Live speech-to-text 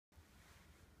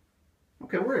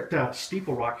Okay, we're at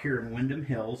Steeple Rock here in Wyndham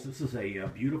Hills. This is a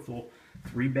beautiful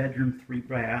 3-bedroom,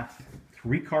 3-bath,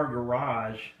 3-car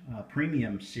garage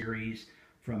premium series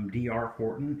from D.R.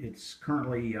 Horton. It's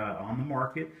currently on the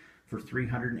market for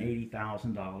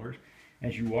 $380,000.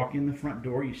 As you walk in the front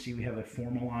door, you see we have a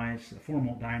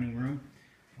formal dining room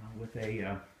with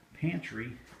a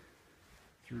pantry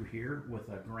through here with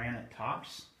granite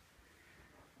tops.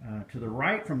 To the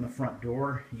right from the front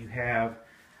door, you have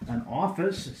an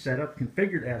office set up,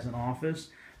 configured as an office,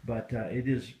 but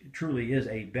it truly is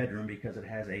a bedroom because it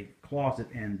has a closet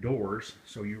and doors,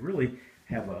 so you really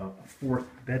have a 4th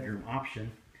bedroom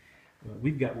option.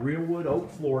 We've got real wood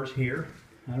oak floors here,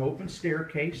 an open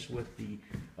staircase with the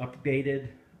updated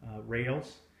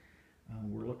rails.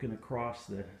 We're looking across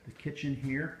the kitchen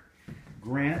here.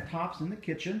 Granite tops in the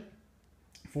kitchen.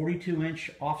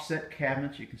 42-inch offset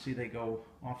cabinets. You can see they go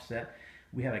offset.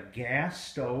 We have a gas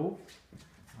stove.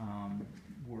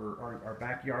 Our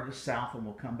backyard is south, and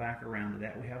we'll come back around to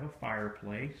that. We have a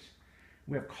fireplace.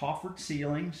 We have coffered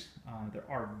ceilings. There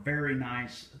are very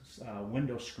nice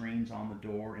window screens on the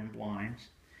door and blinds.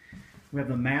 We have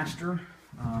the master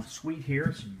suite here.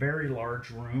 It's a very large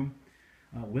room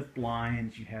with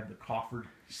blinds. You have the coffered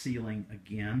ceiling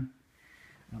again.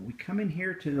 We come in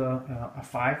here to a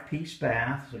 5-piece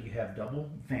bath, so you have double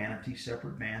vanities,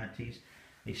 separate vanities,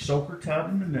 a soaker tub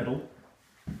in the middle.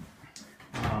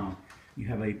 You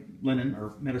have a linen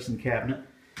or medicine cabinet.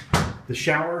 The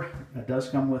shower does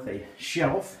come with a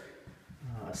shelf,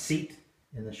 a seat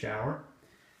in the shower.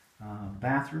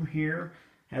 Bathroom here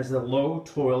has a low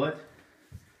toilet.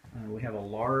 We have a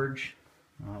large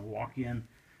walk-in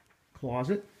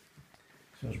closet.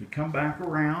 So as we come back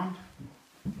around,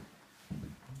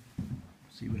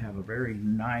 see we have a very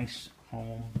nice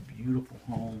home, beautiful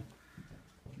home.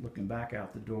 Looking back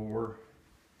out the door.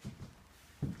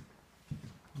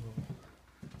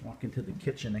 Walk into the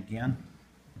kitchen again.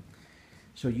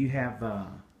 So you have a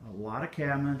lot of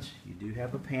cabinets. You do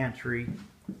have a pantry.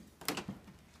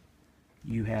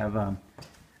 You have a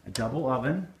double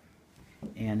oven.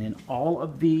 And in all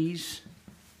of these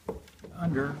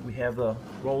we have the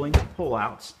rolling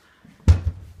pull-outs,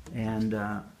 and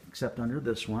except under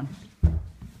this one.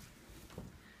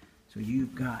 So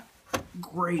you've got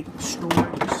great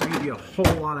storage to save you a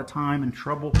whole lot of time and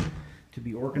trouble to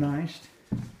be organized.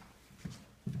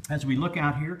 As we look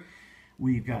out here,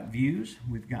 we've got views,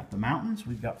 we've got the mountains,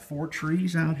 we've got 4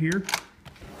 trees out here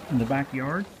in the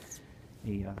backyard,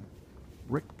 a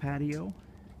brick patio.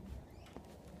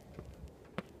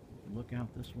 Look out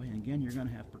this way, and again, you're going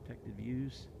to have protected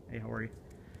views. Hey, how are you?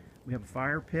 We have a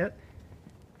fire pit,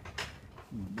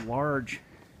 large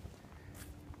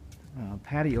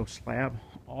patio slab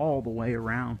all the way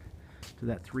around to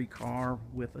that 3-car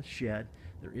with a shed.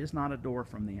 There is not a door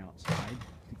from the outside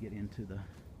to get into the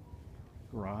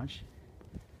garage.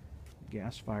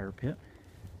 Gas fire pit.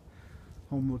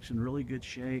 Home looks in really good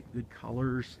shape, good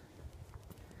colors.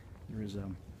 There is a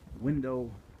window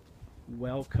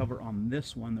well cover on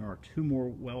this one. There are 2 more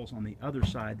wells on the other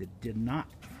side that did not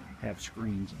have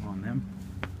screens on them.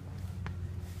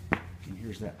 And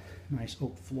here's that nice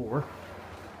oak floor.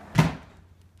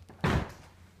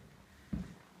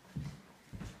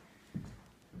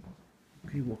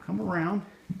 Okay, we'll come around.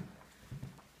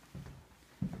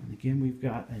 And again, we've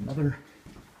got another,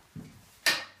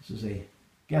 this is a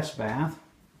guest bath,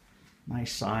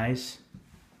 nice size.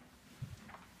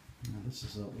 Now, this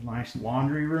is a nice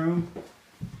laundry room.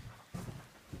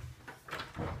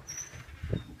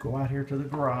 Go out here to the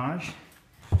garage,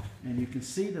 and you can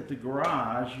see that the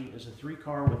garage is a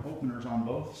 3-car with openers on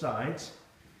both sides.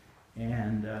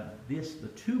 And the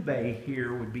 2-bay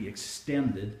here would be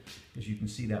extended, as you can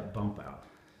see that bump out.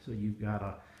 So you've got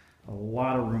a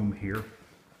lot of room here.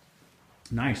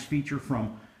 Nice feature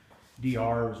from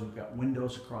DR is we've got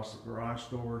windows across the garage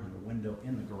door and a window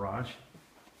in the garage.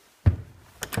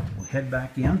 We'll head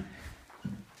back in.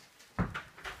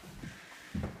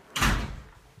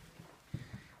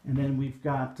 And then we've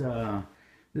got,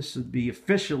 this would be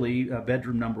officially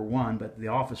bedroom number 1, but the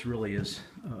office really is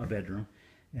a bedroom.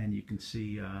 And you can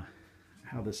see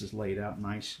how this is laid out,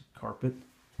 nice carpet.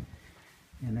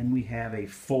 And then we have a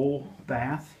full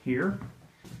bath here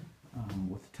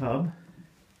with a tub.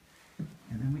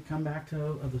 And then we come back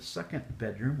to the 2nd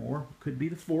bedroom, or could be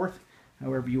the 4th,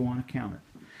 however you want to count it.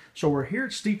 So we're here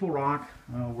at Steeple Rock.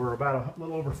 We're about a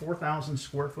little over 4,000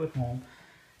 square foot home,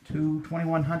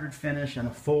 2,100 finish, and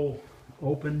a full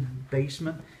open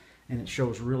basement. And it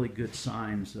shows really good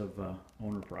signs of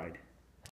owner pride.